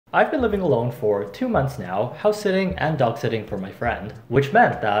I've been living alone for 2 months now, house sitting and dog sitting for my friend, which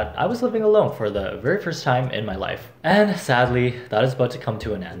meant that I was living alone for the very first time in my life. And sadly, that is about to come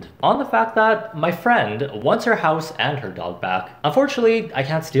to an end. On the fact that my friend wants her house and her dog back. Unfortunately, I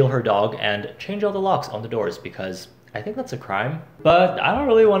can't steal her dog and change all the locks on the doors because I think that's a crime. But I don't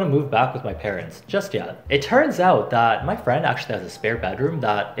really want to move back with my parents just yet. It turns out that my friend actually has a spare bedroom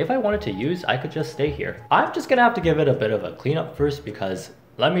that if I wanted to use, I could just stay here. I'm just gonna have to give it a bit of a cleanup first because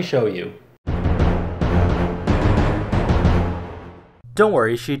let me show you. Don't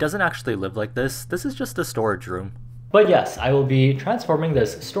worry, she doesn't actually live like this. This is just a storage room. But yes, I will be transforming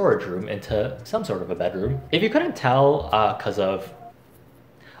this storage room into some sort of a bedroom. If you couldn't tell,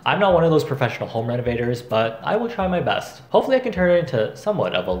 I'm not one of those professional home renovators, but I will try my best. Hopefully I can turn it into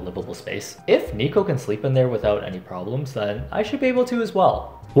somewhat of a livable space. If Nico can sleep in there without any problems, then I should be able to as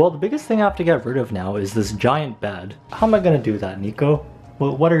well. Well, the biggest thing I have to get rid of now is this giant bed. How am I gonna do that, Nico?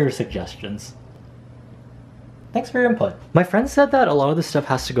 Well, what are your suggestions? Thanks for your input. My friend said that a lot of this stuff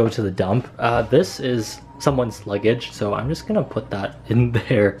has to go to the dump. This is someone's luggage, so I'm just gonna put that in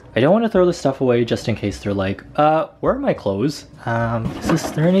there. I don't want to throw this stuff away just in case they're like, where are my clothes?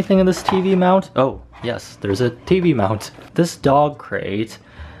 Is there anything in this TV mount? Oh, yes, there's a TV mount. This dog crate.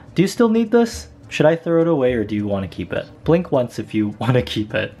 Do you still need this? Should I throw it away or do you want to keep it? Blink once if you want to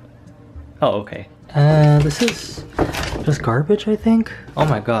keep it. Oh, okay. This is just garbage, I think? Oh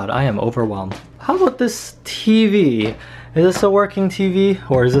my god, I am overwhelmed. How about this TV? Is this a working TV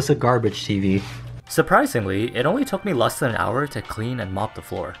or is this a garbage TV? Surprisingly, it only took me less than an hour to clean and mop the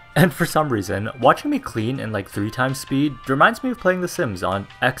floor. And for some reason, watching me clean in like 3 times speed reminds me of playing The Sims on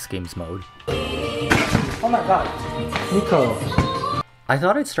X Games mode. Oh my god, Nico. I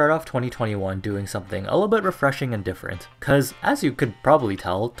thought I'd start off 2021 doing something a little bit refreshing and different, cause as you could probably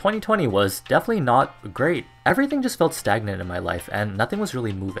tell, 2020 was definitely not great. Everything just felt stagnant in my life and nothing was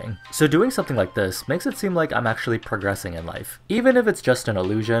really moving. So doing something like this makes it seem like I'm actually progressing in life. Even if it's just an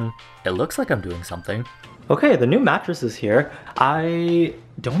illusion, it looks like I'm doing something. Okay, the new mattress is here. I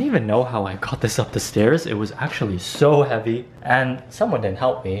don't even know how I got this up the stairs. It was actually so heavy and someone didn't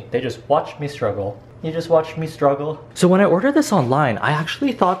help me. They just watched me struggle. You just watched me struggle. So when I ordered this online, I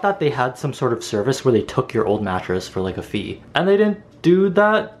actually thought that they had some sort of service where they took your old mattress for like a fee. And they didn't do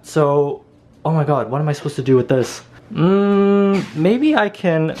that, so oh my god, what am I supposed to do with this? Maybe I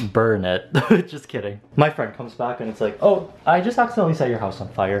can burn it. Just kidding. My friend comes back and it's like, oh, I just accidentally set your house on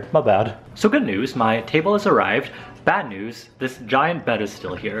fire. My bad. So good news, my table has arrived. Bad news, this giant bed is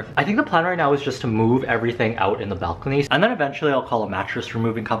still here. I think the plan right now is just to move everything out in the balcony, and then eventually I'll call a mattress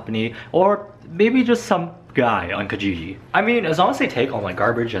removing company, or maybe just some guy on Kijiji. I mean, as long as they take all my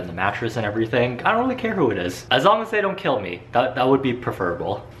garbage and the mattress and everything, I don't really care who it is. As long as they don't kill me, that would be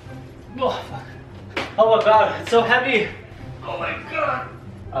preferable. Oh, fuck. Oh my god, it's so heavy! Oh my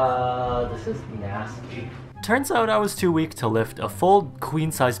god! This is nasty. Turns out I was too weak to lift a full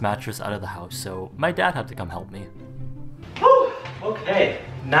queen-size mattress out of the house, so my dad had to come help me. Whew! Okay,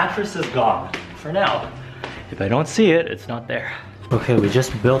 mattress is gone. For now. If I don't see it, it's not there. Okay, we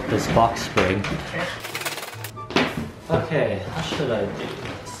just built this box spring. Okay, how should I do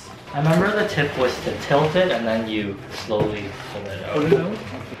this? I remember the tip was to tilt it and then you slowly pull it out. Oh,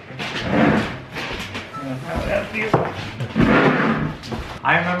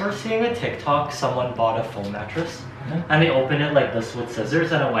 I remember seeing a TikTok, someone bought a foam mattress and they opened it like this with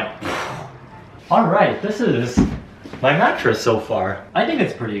scissors and it went alright, this is my mattress so far. I think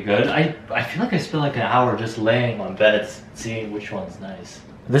it's pretty good. I feel like I spent like an hour just laying on beds seeing which one's nice.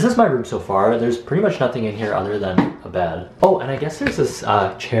 This is my room so far. There's pretty much nothing in here other than a bed. Oh, and I guess there's this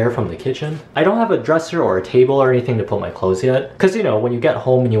chair from the kitchen. I don't have a dresser or a table or anything to put my clothes yet. Because you know, when you get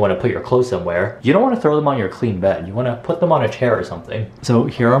home and you want to put your clothes somewhere, you don't want to throw them on your clean bed. You want to put them on a chair or something. So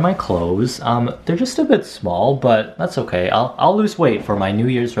here are my clothes. They're just a bit small, but that's okay. I'll lose weight for my New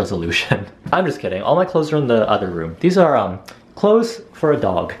Year's resolution. I'm just kidding. All my clothes are in the other room. These are clothes for a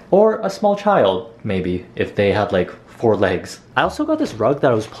dog or a small child, maybe, if they had like 4 legs. I also got this rug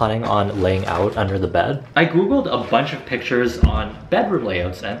that I was planning on laying out under the bed. I googled a bunch of pictures on bedroom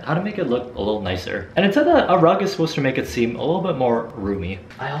layouts and how to make it look a little nicer. And it said that a rug is supposed to make it seem a little bit more roomy.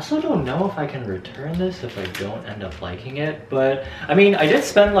 I also don't know if I can return this if I don't end up liking it, but I mean, I did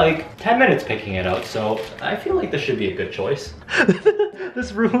spend like 10 minutes picking it out, so I feel like this should be a good choice.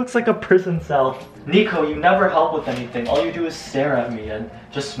 This room looks like a prison cell. Nico, you never help with anything. All you do is stare at me and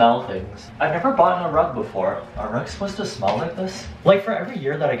just smell things. I've never bought a rug before. Are rugs supposed to smell like this? this? Like for every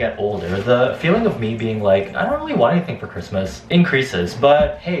year that I get older, the feeling of me being like, I don't really want anything for Christmas increases.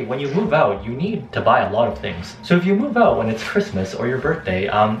 But hey, when you move out, you need to buy a lot of things. So if you move out when it's Christmas or your birthday,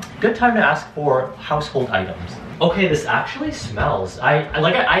 good time to ask for household items. Okay, this actually smells.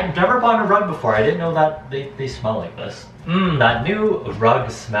 I've never bought a rug before. I didn't know that they smell like this. That new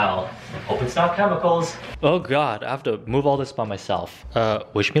rug smell. Hope it's not chemicals. Oh god, I have to move all this by myself.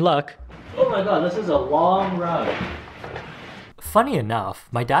 Wish me luck. Oh my god, this is a long rug. Funny enough,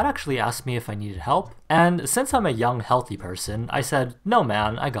 my dad actually asked me if I needed help, and since I'm a young, healthy person, I said, no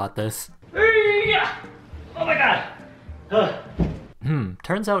man, I got this. Oh my god.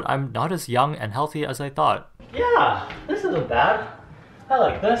 Turns out I'm not as young and healthy as I thought. Yeah, this isn't bad. I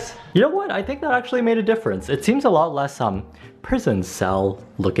like this. You know what? I think that actually made a difference. It seems a lot less prison cell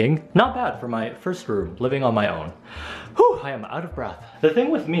looking. Not bad for my first room, living on my own. Whew, I am out of breath. The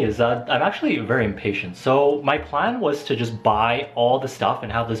thing with me is that I'm actually very impatient. So my plan was to just buy all the stuff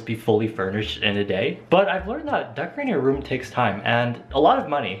and have this be fully furnished in a day. But I've learned that decorating a room takes time and a lot of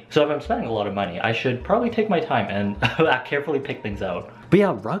money. So if I'm spending a lot of money, I should probably take my time and carefully pick things out. But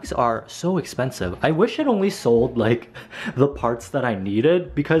yeah, rugs are so expensive. I wish it only sold like the parts that I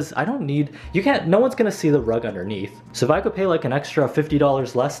needed because I don't need, no one's gonna see the rug underneath. So if I could pay like an extra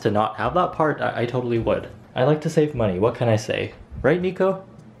 $50 less to not have that part, I totally would. I like to save money, what can I say? Right, Nico?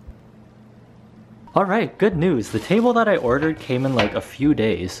 Alright, good news. The table that I ordered came in like a few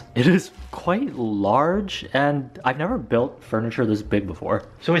days. It is quite large and I've never built furniture this big before.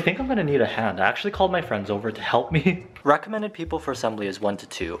 So I think I'm gonna need a hand. I actually called my friends over to help me. Recommended people for assembly is 1 to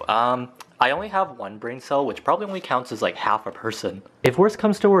 2. I only have one brain cell, which probably only counts as like half a person. If worst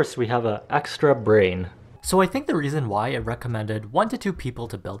comes to worst, we have an extra brain. So I think the reason why I recommended 1 to 2 people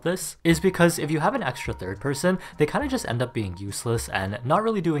to build this is because if you have an extra third person, they kind of just end up being useless and not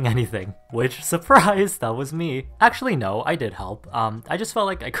really doing anything. Which, surprise, that was me. Actually no, I did help. I just felt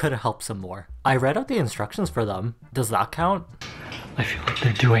like I could have helped some more. I read out the instructions for them. Does that count? I feel like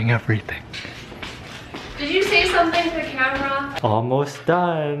they're doing everything. Did you say something to the camera? Almost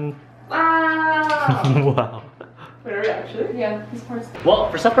done. Wow. Wow. Wait, are we actually? Yeah, this part's good.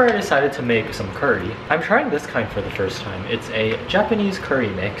 Well, for supper I decided to make some curry. I'm trying this kind for the first time. It's a Japanese curry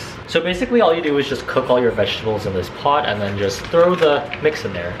mix. So basically all you do is just cook all your vegetables in this pot and then just throw the mix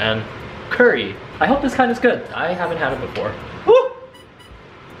in there. And curry. I hope this kind is good. I haven't had it before. Woo!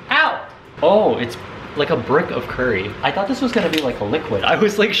 Ow! Oh, it's like a brick of curry. I thought this was gonna be like a liquid. I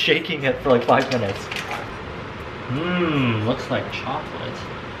was like shaking it for like 5 minutes. Looks like chocolate.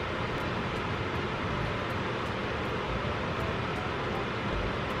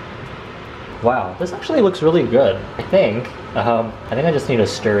 Wow, this actually looks really good. I think I just need to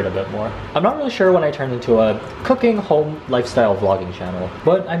stir it a bit more. I'm not really sure when I turned into a cooking home lifestyle vlogging channel,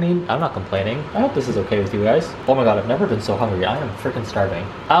 but I mean, I'm not complaining. I hope this is okay with you guys. Oh my god, I've never been so hungry. I am freaking starving.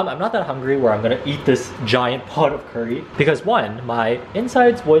 I'm not that hungry where I'm gonna eat this giant pot of curry because one, my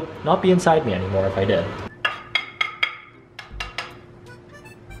insides would not be inside me anymore if I did.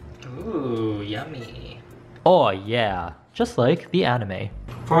 Ooh, yummy. Oh yeah, just like the anime.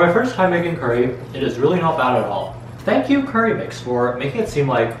 For my first time making curry, it is really not bad at all. Thank you, Curry Mix, for making it seem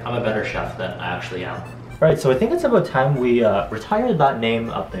like I'm a better chef than I actually am. Right, so I think it's about time we retired that name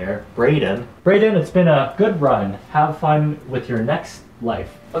up there, Brayden. Brayden, it's been a good run. Have fun with your next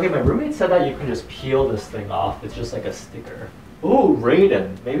life. Okay, my roommate said that you can just peel this thing off. It's just like a sticker. Ooh,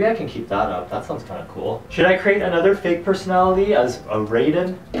 Raiden. Maybe I can keep that up. That sounds kind of cool. Should I create another fake personality as a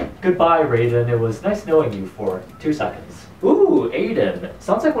Raiden? Goodbye, Raiden. It was nice knowing you for 2 seconds. Ooh, Aiden.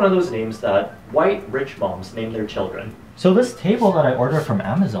 Sounds like one of those names that white rich moms name their children. So this table that I ordered from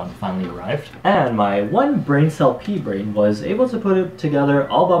Amazon finally arrived, and my one brain cell pea brain was able to put it together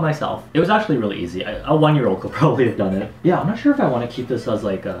all by myself. It was actually really easy. A 1-year-old could probably have done it. Yeah, I'm not sure if I want to keep this as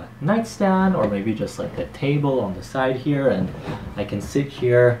like a nightstand or maybe just like a table on the side here, and I can sit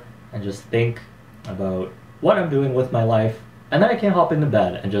here and just think about what I'm doing with my life. And then I can hop into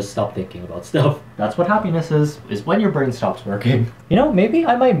bed and just stop thinking about stuff. That's what happiness is when your brain stops working. You know, maybe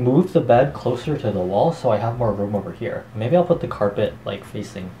I might move the bed closer to the wall so I have more room over here. Maybe I'll put the carpet like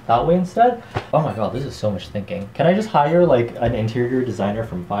facing that way instead. Oh my god, this is so much thinking. Can I just hire like an interior designer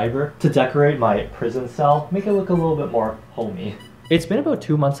from Fiverr to decorate my prison cell? Make it look a little bit more homey. It's been about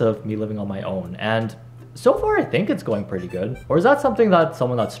 2 months of me living on my own, and So far, I think it's going pretty good. Or is that something that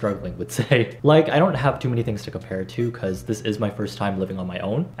someone that's struggling would say? Like, I don't have too many things to compare to because this is my first time living on my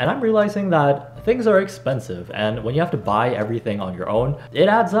own. And I'm realizing that things are expensive. And when you have to buy everything on your own, it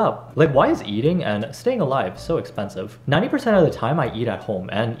adds up. Like, why is eating and staying alive so expensive? 90% of the time I eat at home,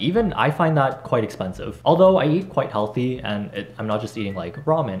 and even I find that quite expensive. Although I eat quite healthy and I'm not just eating like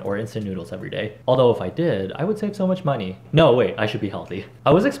ramen or instant noodles every day. Although if I did, I would save so much money. No, wait, I should be healthy.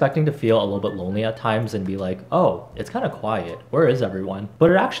 I was expecting to feel a little bit lonely at times and be like, oh, it's kind of quiet. Where is everyone? But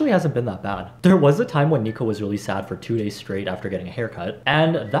it actually hasn't been that bad. There was a time when Nico was really sad for 2 days straight after getting a haircut,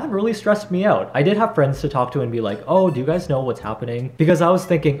 and that really stressed me out. I did have friends to talk to and be like, oh, do you guys know what's happening? Because I was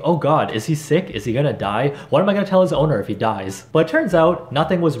thinking, oh god, is he sick? Is he gonna die? What am I gonna tell his owner if he dies? But it turns out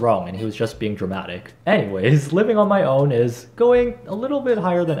nothing was wrong and he was just being dramatic. Anyways, living on my own is going a little bit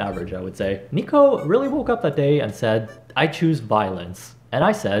higher than average, I would say. Nico really woke up that day and said, I choose violence. And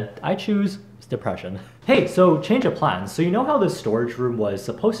I said, I choose depression. Hey, so change of plans. So you know how this storage room was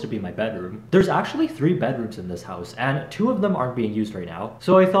supposed to be my bedroom? There's actually 3 bedrooms in this house and 2 of them aren't being used right now.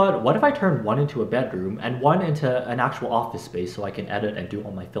 So I thought, what if I turn one into a bedroom and one into an actual office space so I can edit and do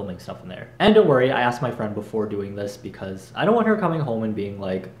all my filming stuff in there. And don't worry, I asked my friend before doing this because I don't want her coming home and being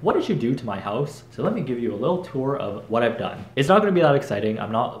like, what did you do to my house? So let me give you a little tour of what I've done. It's not going to be that exciting.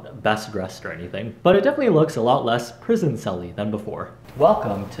 I'm not best dressed or anything, but it definitely looks a lot less prison cell-y than before.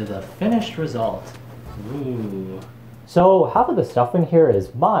 Welcome to the finished result. Ooh. So half of the stuff in here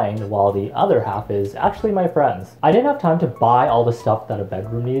is mine, while the other half is actually my friend's. I didn't have time to buy all the stuff that a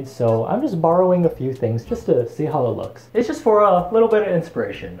bedroom needs, so I'm just borrowing a few things just to see how it looks. It's just for a little bit of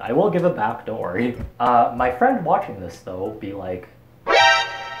inspiration. I will give it back, don't worry. My friend watching this though be like,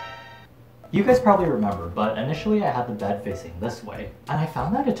 you guys probably remember, but initially I had the bed facing this way, and I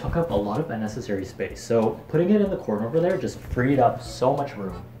found that it took up a lot of unnecessary space, so putting it in the corner over there just freed up so much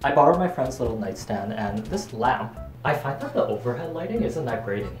room. I borrowed my friend's little nightstand and this lamp. I find that the overhead lighting isn't that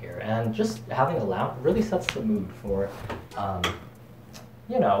great in here, and just having a lamp really sets the mood for,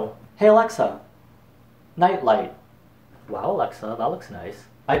 you know, hey Alexa, night light. Wow Alexa, that looks nice.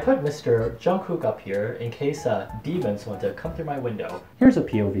 I put Mr. Jungkook up here in case demons want to come through my window. Here's a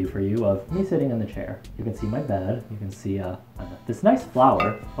POV for you of me sitting in the chair. You can see my bed, you can see this nice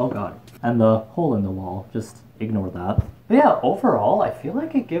flower, oh god, and the hole in the wall, just ignore that. But yeah, overall, I feel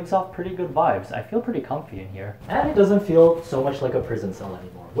like it gives off pretty good vibes. I feel pretty comfy in here. And it doesn't feel so much like a prison cell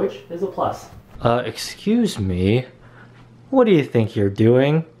anymore, which is a plus. Excuse me? What do you think you're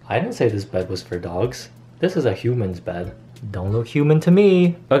doing? I didn't say this bed was for dogs. This is a human's bed. Don't look human to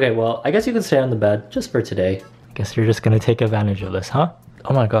me. Okay, well, I guess you can stay on the bed just for today. Guess you're just gonna take advantage of this, huh?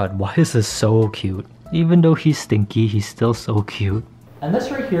 Oh my god, why is this so cute? Even though he's stinky, he's still so cute. And this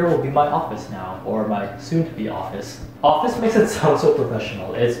right here will be my office now, or my soon-to-be office. Office makes it sound so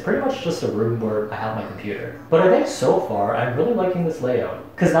professional. It's pretty much just a room where I have my computer. But I think so far, I'm really liking this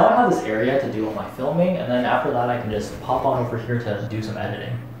layout. Because now I have this area to do all my filming, and then after that I can just pop on over here to do some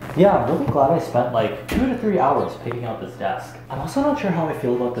editing. Yeah, I'm really glad I spent like 2 to 3 hours picking out this desk. I'm also not sure how I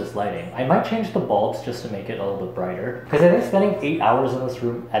feel about this lighting. I might change the bulbs just to make it a little bit brighter, because I think spending 8 hours in this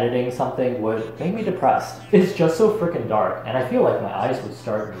room editing something would make me depressed. It's just so freaking dark, and I feel like my eyes would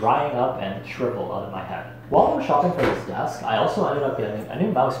start drying up and shrivel out of my head. While I was shopping for this desk, I also ended up getting a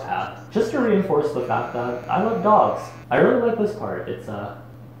new mouse pad, just to reinforce the fact that I love dogs. I really like this part. It's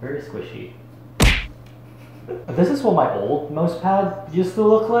very squishy. This is what my old mouse pad used to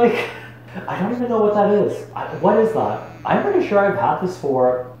look like. I don't even know what that is. What is that? I'm pretty sure I've had this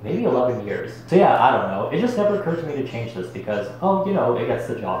for maybe 11 years. So yeah, I don't know. It just never occurred to me to change this because, oh, you know, it gets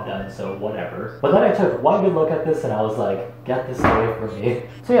the job done, so whatever. But then I took one good look at this and I was like, get this away from me.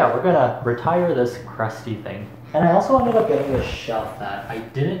 So yeah, we're gonna retire this crusty thing. And I also ended up getting this shelf that I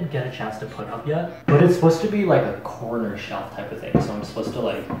didn't get a chance to put up yet, but it's supposed to be like a corner shelf type of thing. So I'm supposed to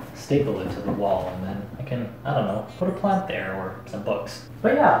like staple it to the wall and then I can, I don't know, put a plant there or some books.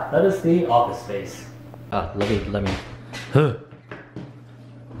 But yeah, that is the office space. Let me.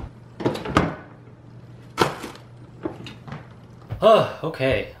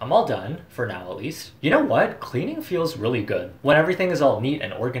 Okay, I'm all done, for now at least. You know what? Cleaning feels really good. When everything is all neat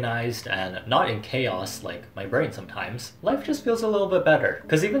and organized and not in chaos like my brain sometimes, life just feels a little bit better.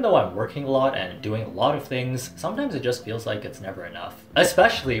 Because even though I'm working a lot and doing a lot of things, sometimes it just feels like it's never enough.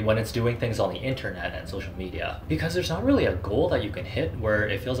 Especially when it's doing things on the internet and social media. Because there's not really a goal that you can hit where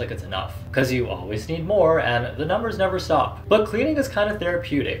it feels like it's enough. Because you always need more and the numbers never stop. But cleaning is kind of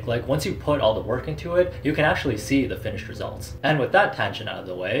therapeutic. Like once you put all the work into it, you can actually see the finished results. And with with that tangent out of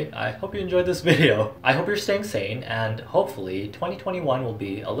the way, I hope you enjoyed this video. I hope you're staying sane, and hopefully 2021 will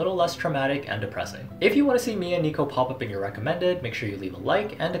be a little less traumatic and depressing. If you want to see me and Nico pop up in your recommended, make sure you leave a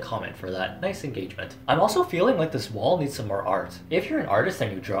like and a comment for that nice engagement. I'm also feeling like this wall needs some more art. If you're an artist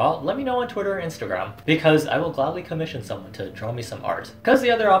and you draw, let me know on Twitter or Instagram, because I will gladly commission someone to draw me some art. Because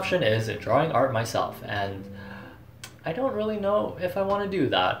the other option is drawing art myself, and I don't really know if I want to do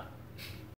that.